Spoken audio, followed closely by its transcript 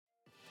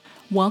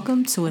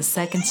Welcome to a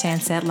Second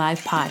Chance at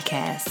Life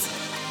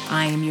podcast.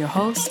 I am your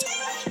host,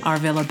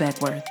 Arvilla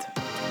Beckworth.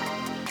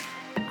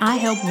 I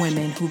help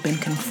women who've been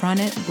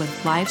confronted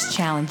with life's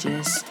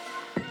challenges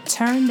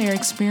turn their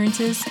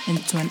experiences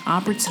into an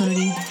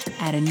opportunity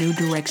at a new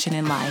direction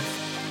in life.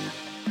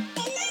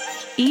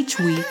 Each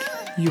week,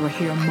 you will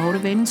hear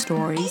motivating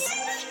stories,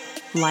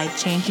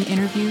 life-changing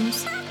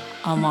interviews,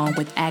 along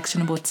with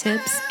actionable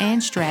tips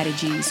and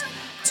strategies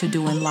to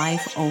doing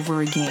life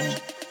over again.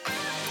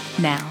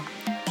 Now,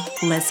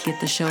 let's get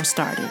the show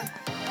started.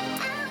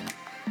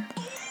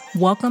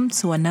 Welcome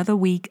to another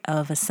week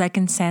of A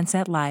Second Chance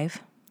at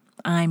Life.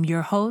 I'm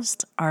your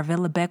host,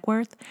 Arvilla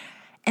Beckworth,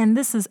 and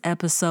this is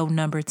episode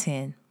number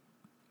 10.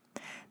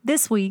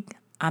 This week,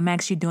 I'm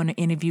actually doing an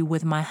interview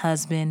with my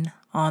husband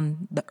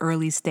on the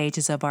early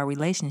stages of our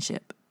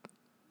relationship.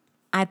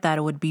 I thought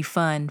it would be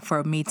fun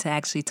for me to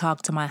actually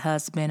talk to my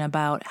husband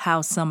about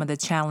how some of the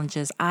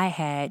challenges I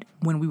had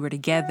when we were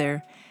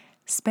together,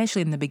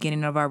 especially in the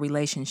beginning of our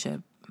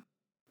relationship.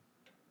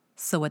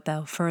 So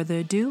without further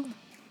ado,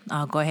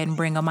 I'll go ahead and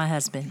bring on my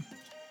husband.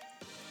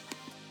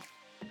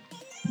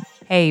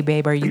 Hey,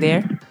 babe, are you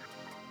there?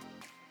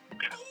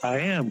 I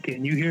am.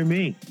 Can you hear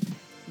me?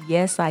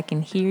 Yes, I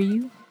can hear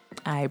you.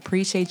 I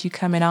appreciate you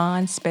coming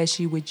on,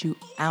 especially with you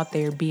out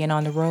there being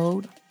on the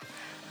road.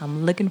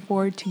 I'm looking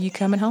forward to you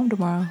coming home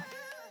tomorrow.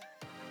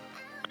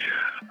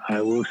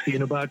 I will see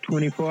in about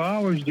 24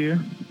 hours,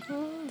 dear.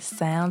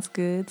 Sounds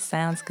good.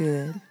 Sounds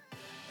good.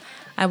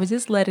 I was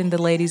just letting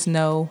the ladies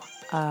know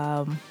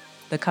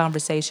the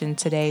conversation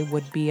today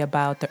would be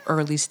about the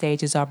early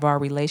stages of our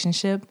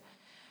relationship.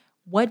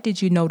 What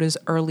did you notice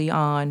early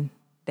on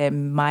that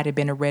might have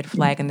been a red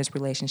flag in this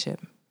relationship?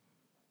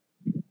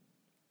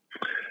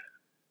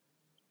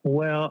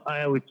 Well,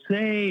 I would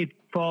say it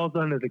falls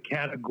under the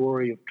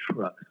category of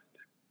trust.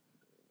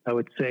 I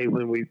would say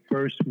when we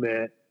first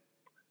met,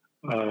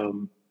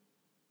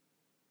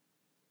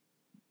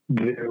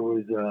 there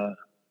was a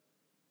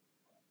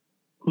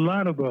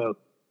lot of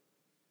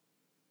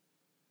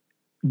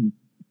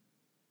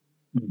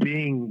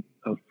being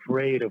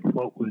afraid of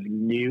what was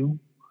new.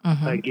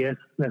 Mm-hmm. I guess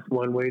that's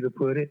one way to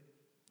put it.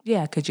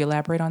 Yeah, could you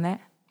elaborate on that?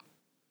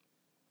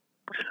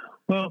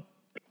 Well,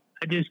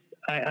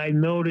 I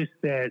noticed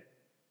that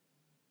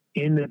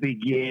in the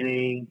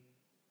beginning,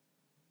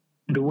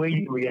 the way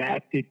you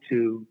reacted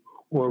to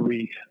or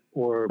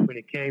when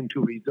it came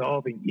to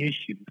resolving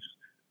issues,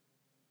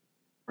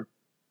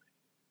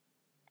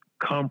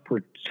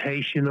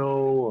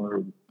 confrontational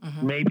or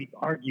maybe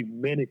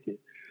argumentative,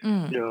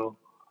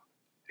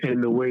 in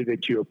the way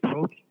that you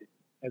approached it,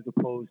 as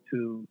opposed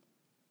to,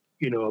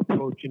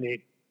 approaching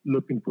it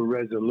looking for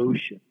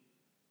resolution.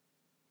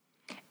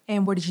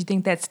 And where did you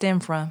think that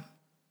stemmed from?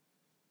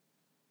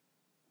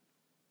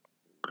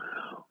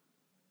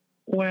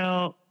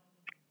 Well,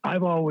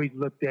 I've always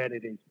looked at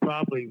it as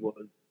probably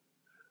was,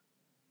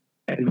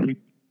 as we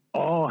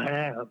all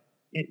have,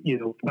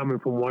 coming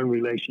from one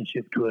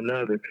relationship to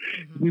another,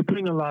 we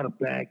bring a lot of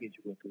baggage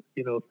with us,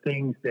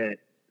 things that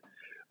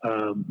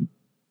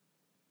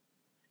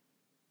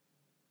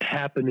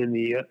happen in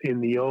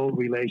the old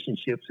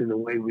relationships and the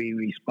way we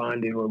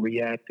responded or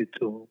reacted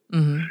to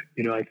them.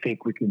 I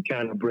think we can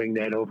kind of bring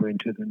that over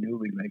into the new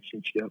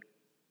relationship.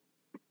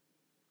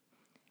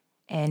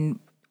 And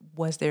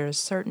was there a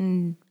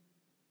certain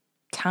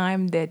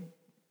time that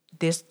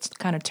this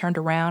kind of turned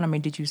around? I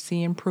mean, did you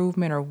see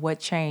improvement, or what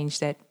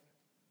changed that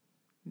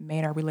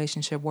made our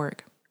relationship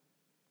work?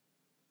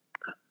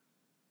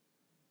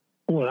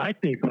 Well, I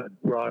think what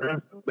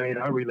made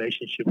our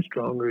relationship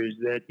stronger is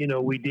that,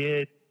 we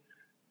did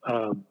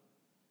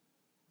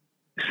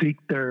seek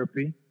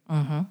therapy.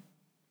 Mm-hmm.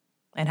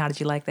 And how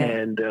did you like that?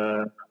 And,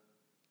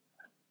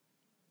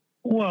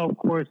 well, of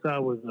course, I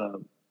was a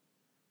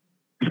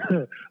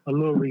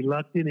little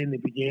reluctant in the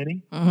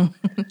beginning,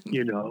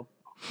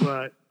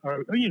 but,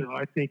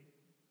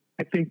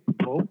 I think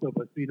both of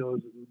us,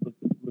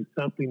 was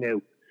something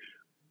that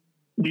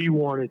we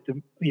wanted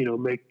to,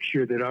 make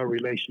sure that our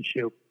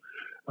relationship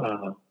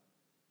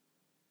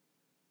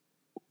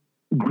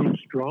grew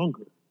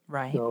stronger.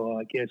 Right. So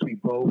I guess we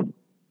both,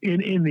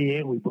 in the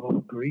end, we both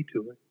agreed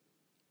to it.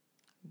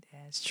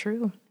 That's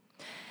true.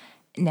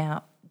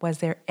 Now, was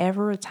there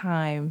ever a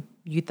time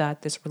you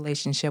thought this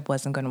relationship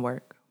wasn't going to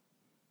work?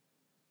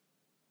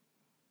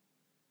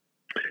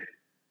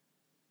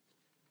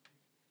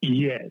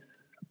 Yes.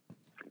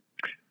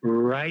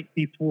 Right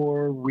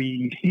before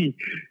we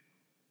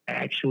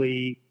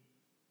actually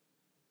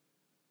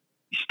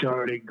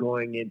started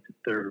going into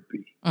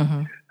therapy,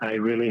 I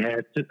really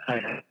had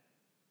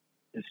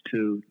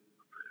to,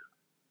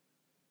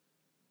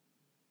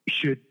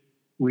 should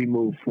we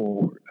move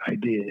forward? I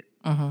did.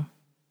 And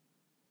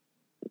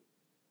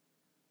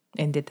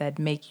did that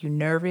make you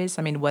nervous?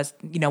 I mean, what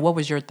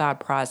was your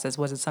thought process?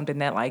 Was it something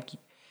that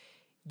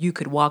you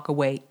could walk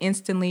away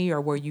instantly, or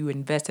were you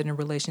invested in a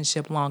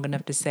relationship long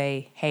enough to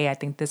say, hey, I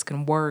think this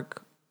can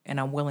work and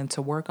I'm willing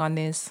to work on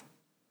this?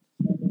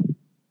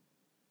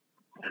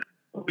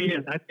 Yeah,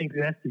 I think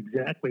that's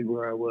exactly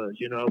where I was.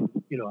 I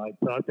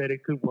thought that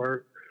it could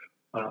work.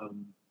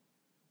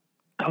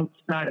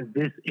 outside of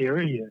this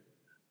area, as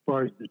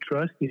far as the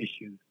trust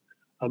issues,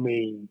 I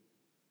mean,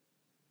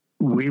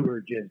 we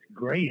were just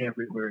great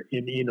everywhere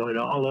in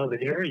all other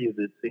areas,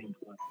 it seems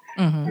like,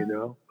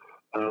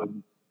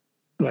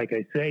 like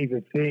I say,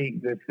 the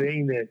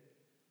thing that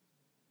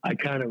I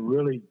kind of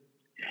really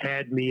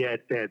had me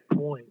at that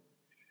point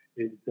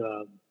is,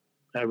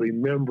 I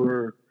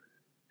remember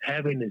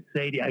having to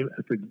say to you,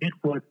 I forget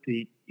what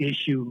the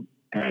issue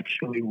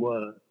actually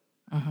was,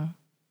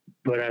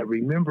 but I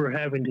remember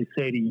having to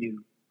say to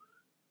you,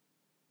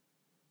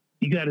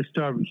 you got to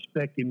start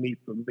respecting me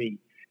for me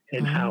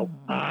and how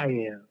I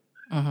am.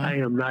 I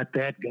am not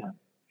that guy,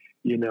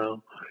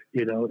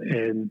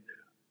 and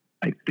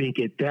I think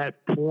at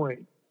that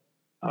point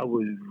I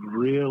was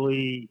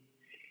really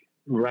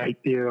right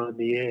there on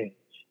the edge.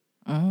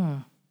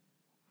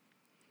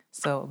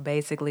 So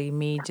basically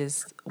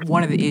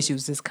one of the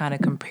issues is kind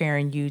of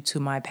comparing you to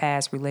my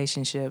past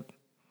relationship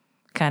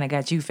kind of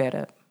got you fed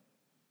up.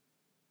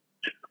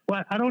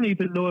 Well, I don't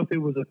even know if it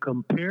was a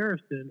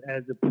comparison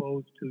as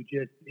opposed to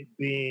just it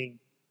being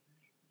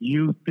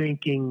you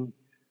thinking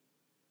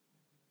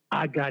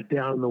I got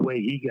down the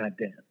way he got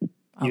down.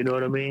 You know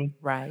what I mean?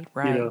 Right.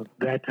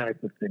 That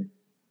type of thing.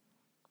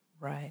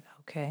 Right.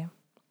 Okay.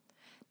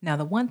 Now,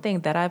 the one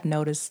thing that I've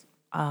noticed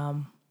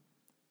when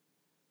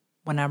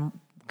I'm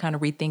kind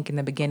of rethinking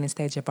the beginning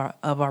stage of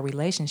our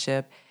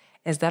relationship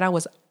is that I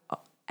was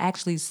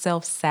actually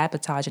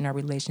self-sabotaging our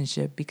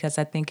relationship because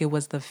I think it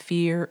was the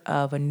fear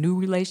of a new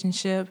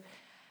relationship.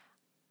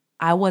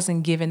 I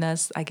wasn't giving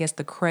us, I guess,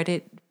 the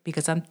credit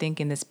because I'm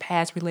thinking this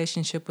past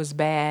relationship was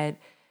bad.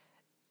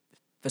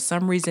 For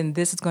some reason,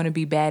 this is going to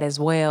be bad as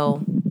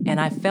well. And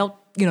I felt,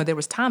 there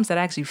was times that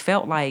I actually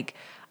felt like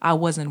I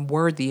wasn't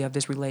worthy of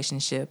this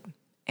relationship.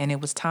 And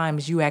it was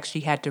times you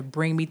actually had to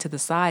bring me to the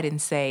side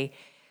and say,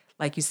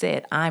 like you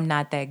said, I'm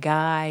not that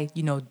guy.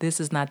 This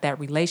is not that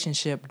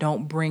relationship.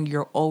 Don't bring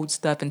your old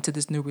stuff into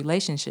this new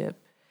relationship.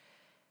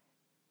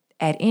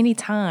 At any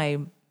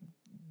time,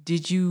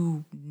 did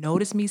you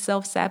notice me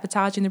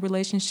self-sabotaging the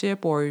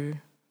relationship,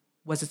 or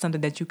was it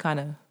something that you kind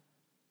of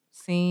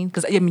seen?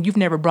 Because, you've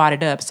never brought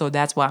it up, so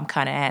that's why I'm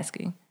kind of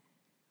asking.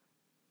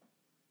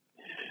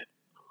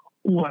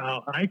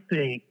 Well, I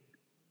think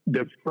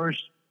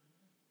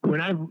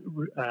when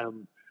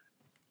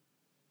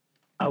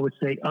I would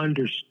say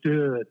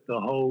understood the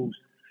whole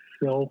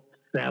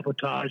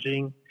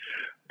self-sabotaging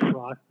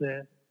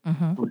process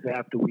was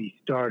after we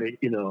started,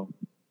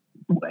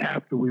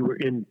 after we were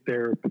in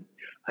therapy.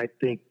 I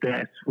think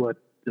that's what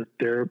the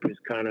therapist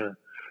kind of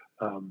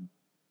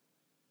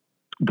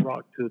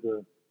brought to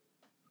the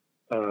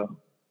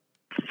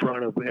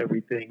front of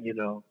everything,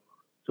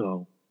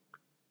 So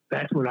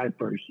that's when I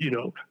first,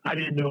 I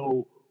didn't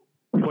know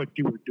what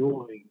you were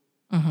doing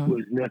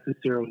was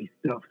necessarily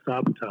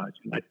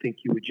self-sabotaging. I think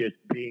you were just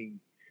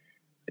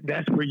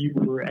that's where you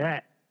were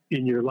at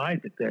in your life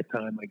at that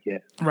time, I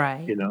guess.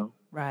 Right.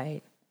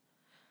 Right.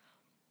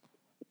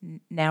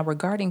 Now,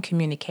 regarding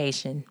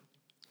communication,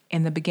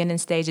 in the beginning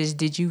stages,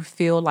 did you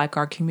feel like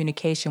our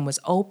communication was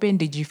open?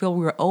 Did you feel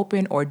we were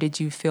open, or did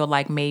you feel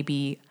like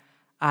maybe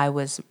I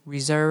was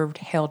reserved,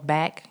 held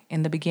back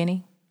in the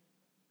beginning?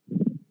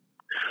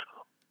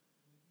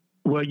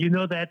 Well,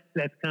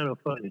 that's kind of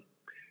funny.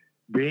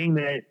 Being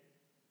that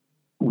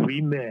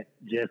we met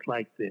just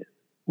like this.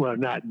 Well,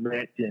 not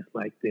met just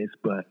like this,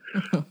 but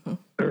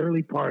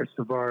early parts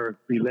of our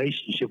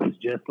relationship was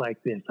just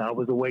like this. I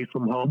was away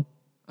from home,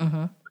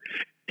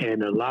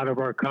 and a lot of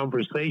our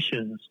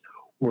conversations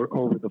were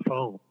over the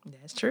phone.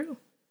 That's true.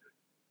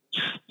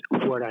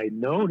 What I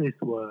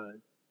noticed was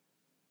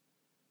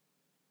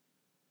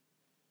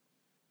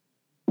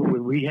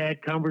when we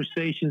had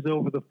conversations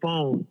over the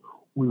phone,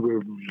 we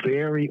were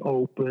very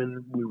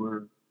open. We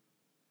were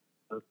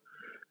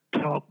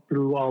talked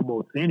through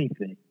almost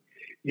anything.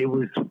 It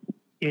was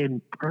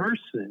in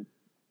person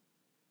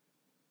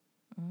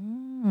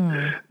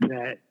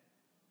that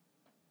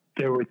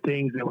there were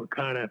things that were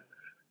kind of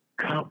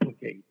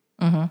complicated.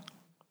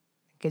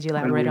 Could you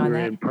elaborate on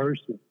that? In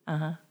person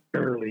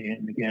early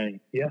in the game.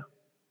 Yeah.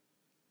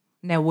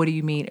 Now, what do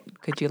you mean?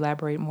 Could you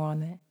elaborate more on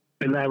that?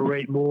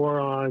 Elaborate more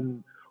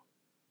on.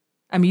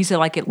 You said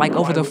like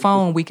over the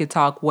phone we could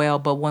talk well,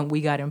 but when we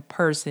got in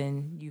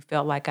person, you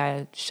felt like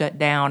I shut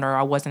down or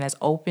I wasn't as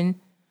open?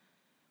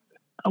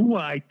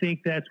 Well, I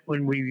think that's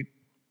when we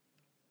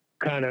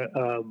kind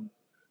of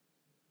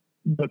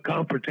the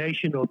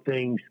confrontational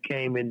things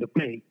came into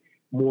play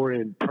more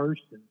in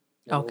person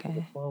than over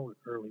the phone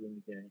early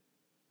in the game.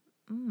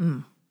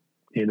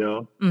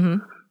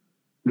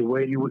 The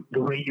way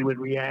you would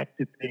react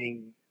to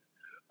things,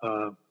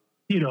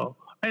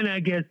 and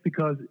I guess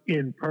because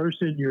in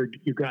person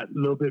you got a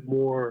little bit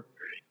more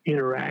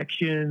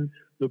interaction,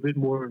 a little bit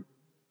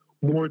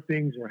more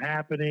things are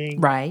happening.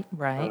 Right.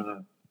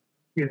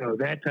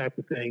 That type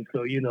of thing.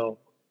 So,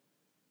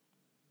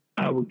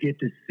 I would get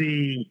to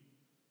see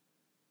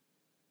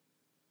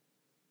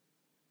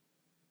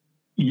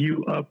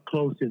you up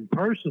close and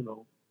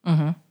personal,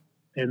 and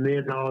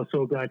then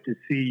also got to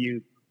see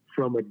you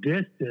from a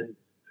distance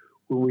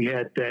when we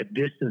had that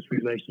distance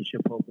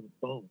relationship over the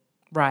phone.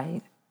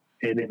 Right.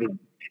 And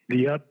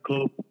the up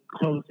close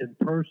and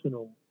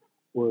personal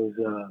was,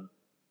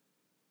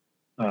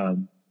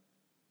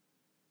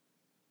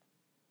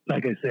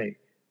 like I say,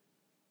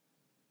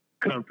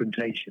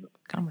 confrontational.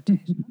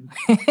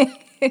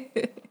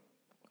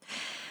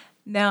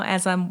 Now,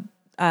 as I'm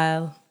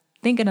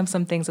thinking of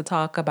some things to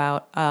talk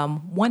about,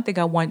 one thing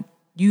I want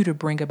you to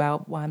bring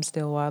about while I'm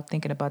still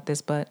thinking about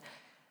this, but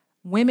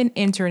women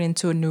entering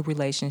into a new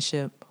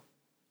relationship,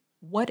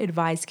 what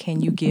advice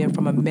can you give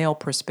from a male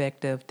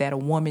perspective that a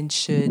woman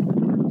should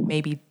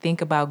maybe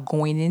think about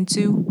going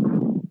into?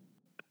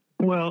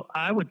 Well,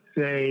 I would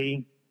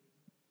say,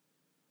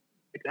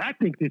 I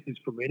think this is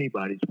from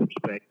anybody's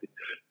perspective,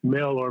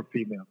 male or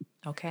female.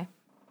 Okay.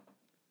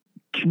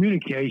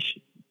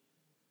 Communication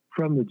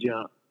from the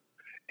jump.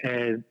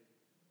 And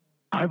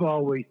I've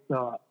always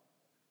thought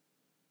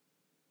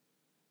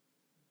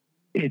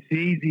it's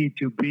easy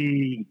to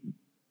be,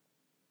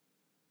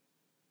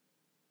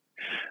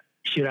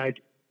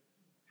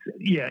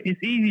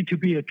 it's easy to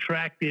be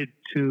attracted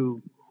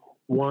to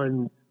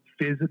one's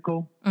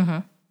physical. Mm-hmm.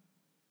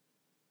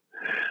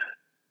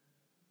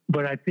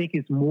 But I think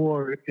it's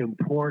more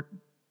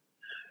important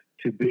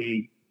to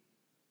be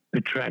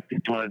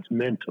attracted to one's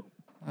mental.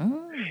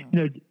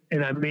 And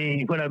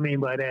what I mean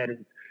by that is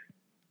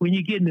when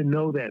you're getting to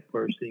know that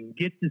person,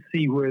 get to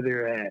see where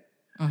they're at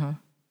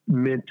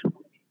mentally,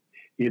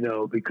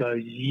 because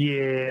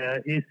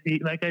it's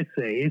like I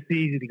say, it's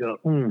easy to go,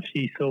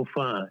 she's so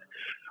fine.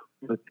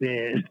 But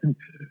then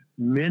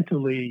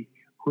mentally,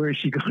 where is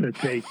she going to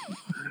take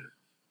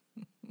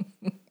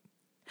you?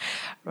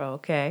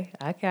 Okay,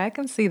 I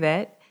can see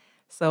that.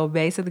 So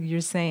basically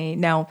you're saying,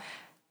 now,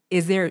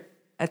 is there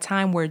a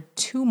time where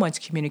too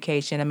much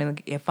communication, I mean,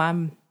 if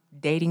I'm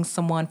dating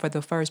someone for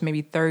the first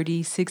maybe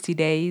 30, 60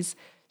 days,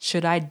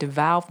 should I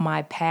devalve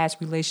my past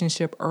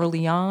relationship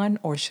early on,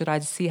 or should I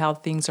see how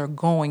things are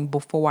going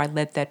before I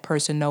let that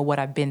person know what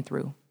I've been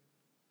through?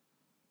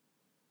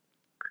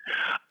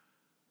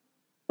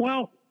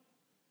 Well,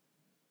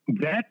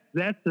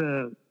 that's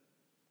a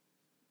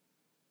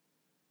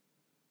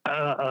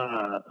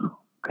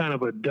kind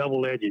of a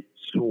double-edged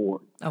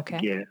sword.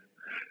 Okay.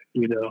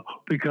 Yeah,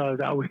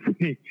 because I would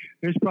think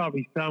there's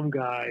probably some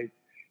guys,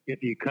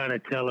 if you kind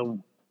of tell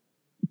them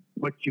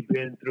what you've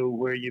been through,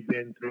 where you've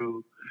been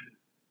through,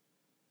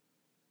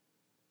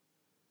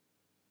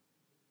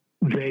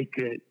 they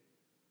could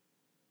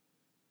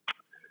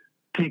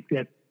take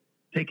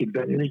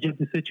advantage of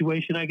the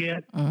situation, I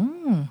guess.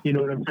 You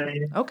know what I'm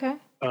saying? Okay.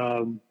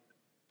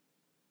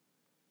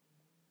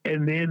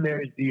 And then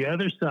there's the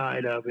other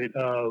side of it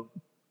of,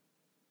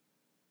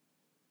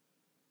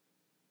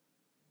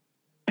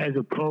 as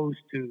opposed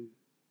to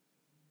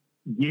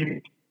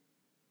getting,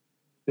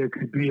 there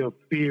could be a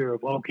fear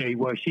of, okay,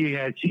 well, she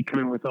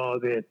came with all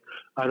this,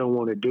 I don't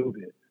want to do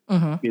this,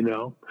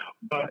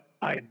 But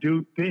I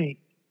do think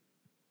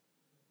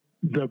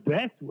the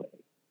best way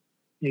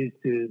is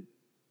to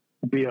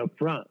be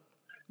upfront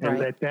and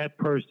let that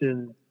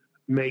person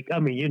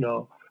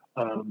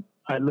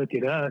I look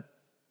at us,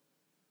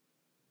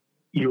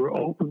 you were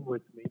open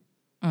with me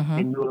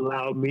and you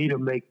allowed me to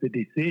make the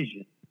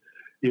decision,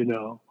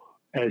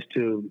 as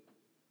to,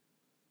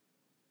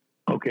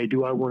 okay,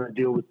 do I want to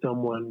deal with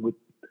someone with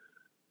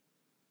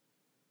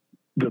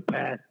the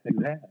past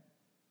and that?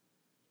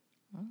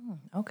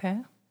 Okay.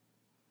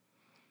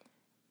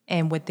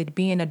 And with it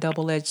being a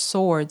double-edged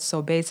sword,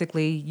 so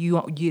basically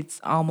it's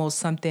almost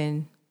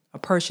something a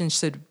person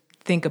should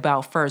think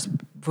about first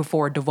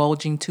before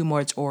divulging too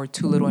much or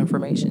too little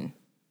information.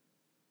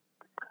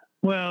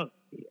 Well,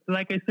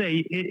 like I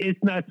say,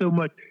 it's not so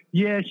much,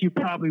 yes, you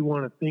probably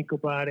want to think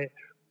about it,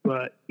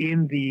 but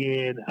in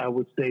the end, I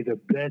would say the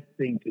best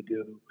thing to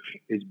do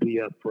is be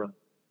upfront.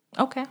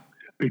 Okay.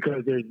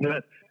 Because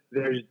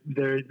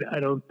I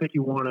don't think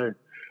you want to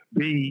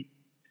be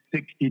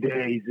 60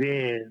 days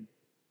in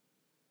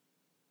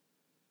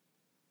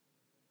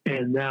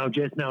and now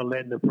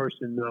letting the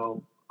person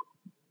know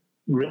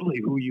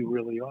really who you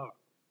really are,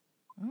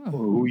 or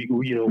who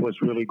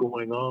what's really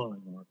going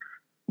on, or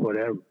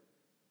whatever.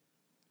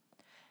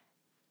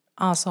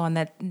 Also, on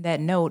that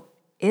note,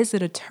 is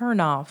it a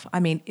turnoff? I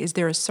mean, is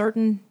there a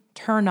certain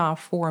turnoff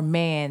for a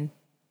man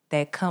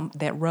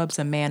that rubs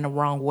a man the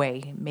wrong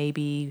way?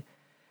 Maybe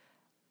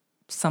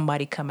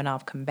somebody coming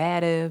off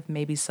combative,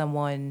 maybe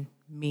someone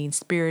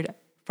mean-spirited.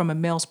 From a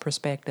male's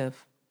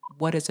perspective,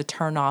 what is a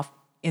turnoff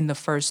in the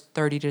first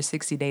 30 to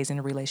 60 days in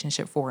a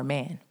relationship for a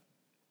man?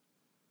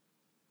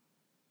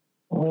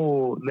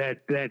 Oh, that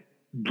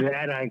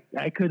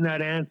I could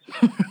not answer.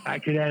 I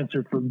could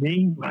answer for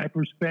me, my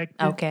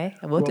perspective. Okay,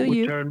 what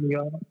would turn me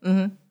off?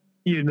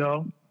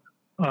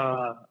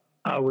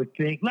 I would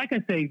think, like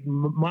I say,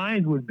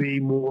 mine would be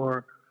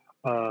more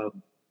of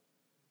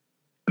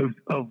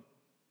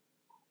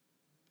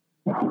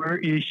where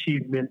is she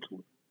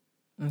mentally?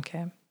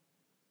 Okay.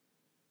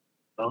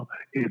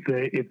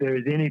 If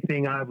there's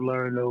anything I've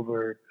learned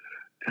over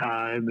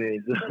time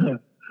is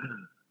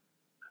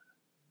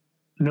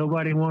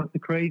nobody wants a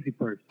crazy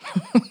person.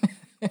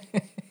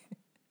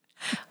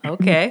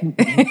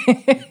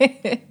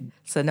 Okay.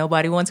 So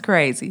nobody wants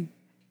crazy.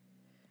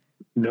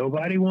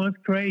 Nobody wants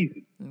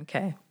crazy.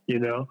 Okay. You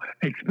know,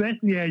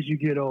 especially as you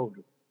get older.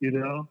 You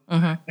know,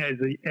 I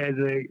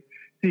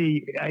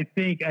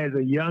think as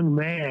a young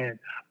man,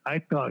 I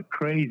thought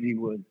crazy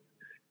was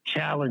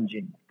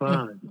challenging,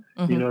 fun,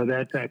 you know,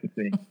 that type of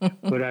thing.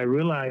 But I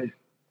realized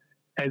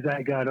as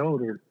I got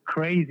older,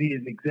 crazy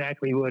is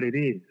exactly what it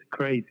is,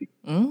 crazy.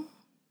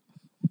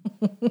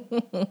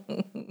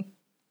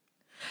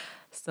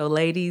 So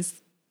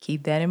ladies,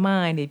 keep that in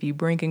mind. If you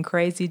bringing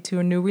crazy to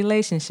a new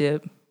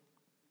relationship,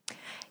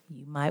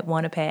 you might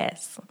want to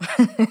pass.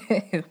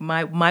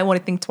 might want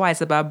to think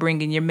twice about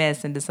bringing your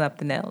mess into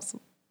something else.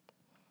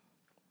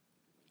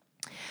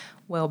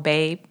 Well,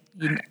 babe,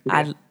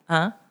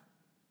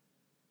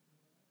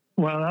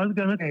 Well, I was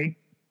gonna say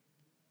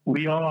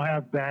we all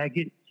have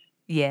baggage.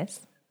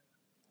 Yes.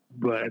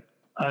 But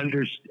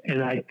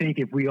and I think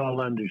if we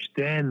all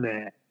understand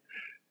that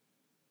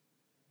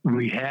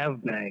we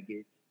have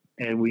baggage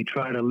and we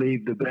try to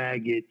leave the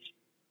baggage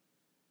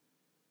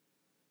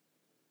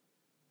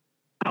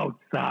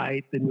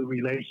outside the new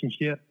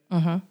relationship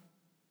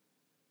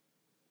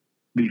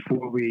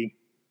before we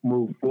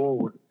move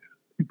forward,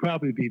 we'd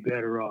probably be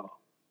better off,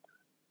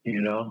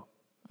 you know?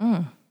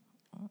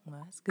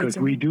 Because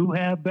we do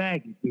have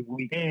baggage. If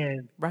we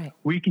can, right.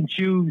 we can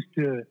choose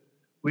to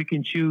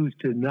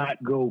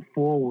not go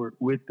forward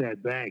with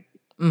that baggage.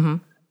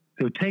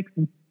 So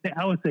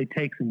I would say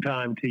take some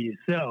time to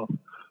yourself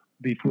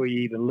before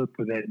you even look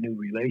for that new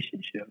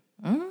relationship.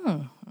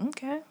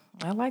 Okay.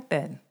 I like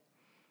that.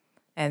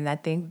 And I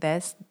think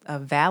that's a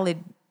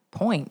valid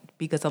point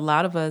because a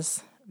lot of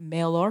us,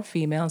 male or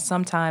female,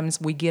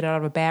 sometimes we get out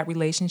of a bad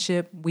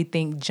relationship. We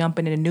think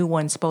jumping in a new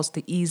one is supposed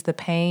to ease the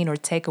pain or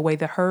take away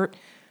the hurt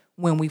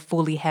when we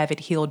fully have it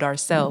healed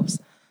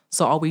ourselves.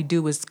 So all we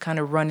do is kind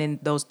of run in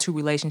those two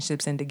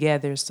relationships in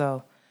together.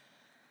 So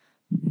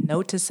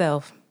note to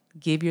self,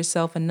 give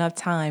yourself enough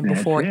time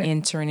before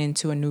entering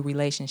into a new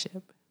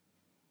relationship.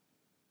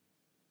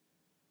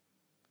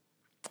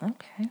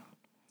 Okay.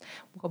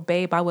 Well,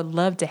 babe, I would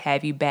love to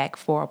have you back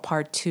for a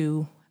part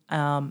 2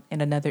 in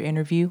another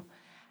interview.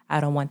 I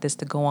don't want this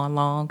to go on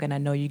long, and I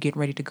know you're getting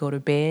ready to go to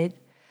bed.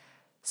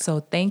 So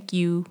thank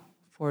you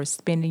for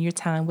spending your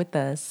time with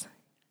us,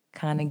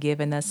 kind of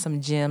giving us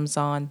some gems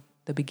on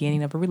the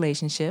beginning of a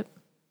relationship.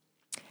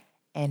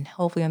 And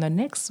hopefully on the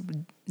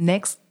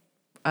next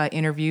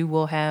interview,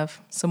 we'll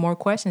have some more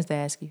questions to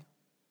ask you.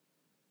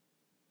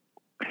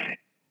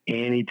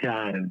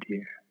 Anytime,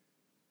 dear.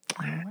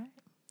 All right.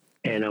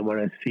 And I'm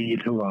going to see you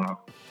tomorrow.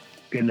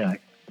 Good night.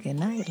 Good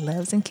night.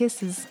 Loves and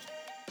kisses.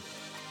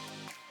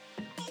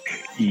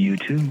 You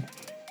too.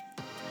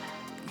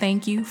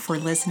 Thank you for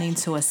listening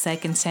to a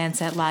Second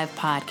Chance at Life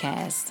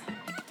podcast.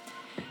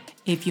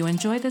 If you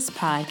enjoy this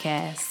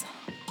podcast,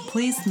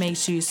 please make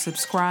sure you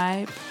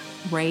subscribe,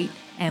 rate,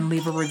 and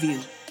leave a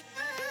review.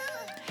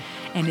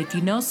 And if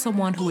you know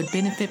someone who would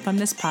benefit from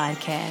this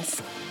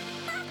podcast,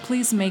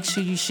 please make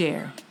sure you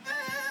share.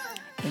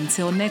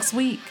 Until next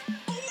week,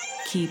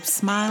 keep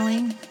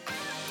smiling,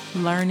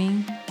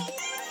 learning,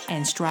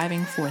 and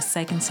striving for a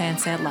second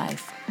chance at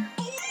life.